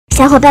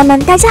小伙伴们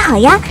大家好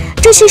呀，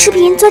这期视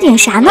频做点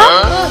啥呢？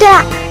对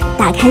了，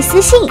打开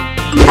私信，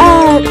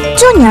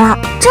就你了，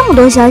这么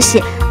多消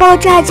息，爆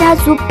炸家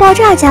族，爆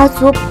炸家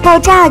族，爆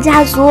炸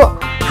家族。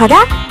好的，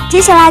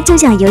接下来就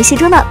讲游戏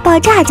中的爆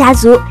炸家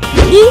族。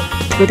一、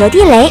土豆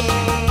地雷，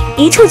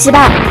一触即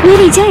爆，威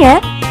力惊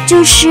人，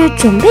就是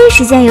准备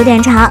时间有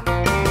点长。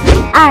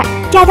二、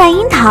炸弹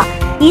樱桃，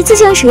一次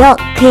性使用，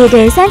可以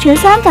对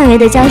3×3范围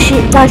的僵尸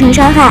造成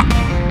伤害。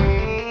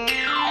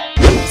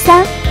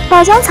三、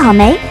爆浆草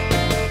莓，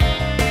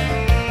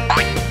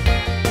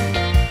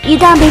一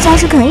旦被僵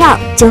尸啃咬，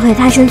就会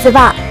发生自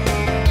爆。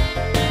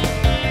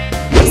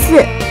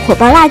四、火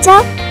爆辣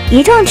椒，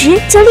一种植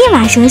就立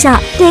马生效，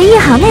对1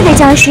行内的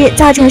僵尸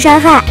造成伤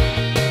害。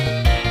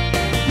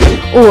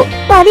五、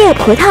爆裂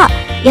葡萄，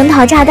樱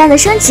桃炸弹的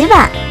升级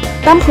版，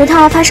当葡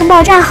萄发生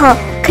爆炸后，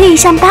可以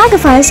向8个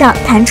方向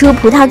弹出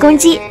葡萄攻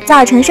击，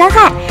造成伤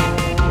害。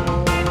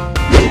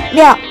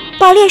六、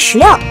爆裂石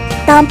榴，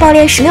当爆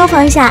裂石榴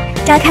放下，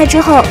炸开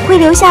之后会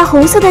留下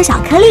红色的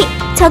小颗粒，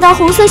踩到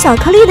红色小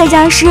颗粒的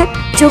僵尸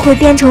就会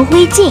变成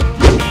灰烬。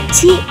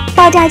七、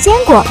爆炸坚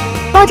果，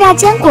爆炸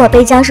坚果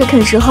被僵尸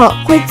啃食后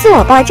会自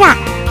我爆炸，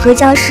和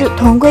僵尸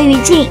同归于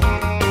尽。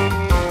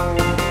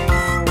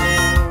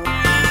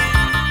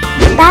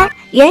八、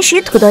原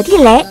始土豆地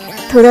雷，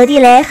土豆地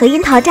雷和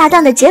樱桃炸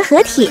弹的结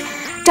合体，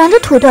长着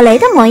土豆雷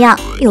的模样，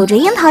有着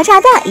樱桃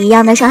炸弹一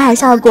样的伤害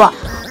效果，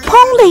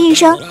砰的一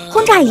声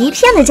轰炸一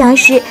片的僵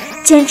尸，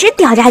简直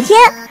屌炸天。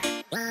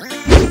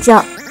九、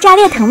炸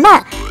裂藤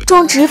蔓，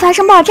种植发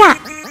生爆炸，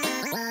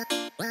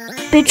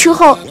被吃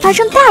后发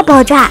生大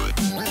爆炸，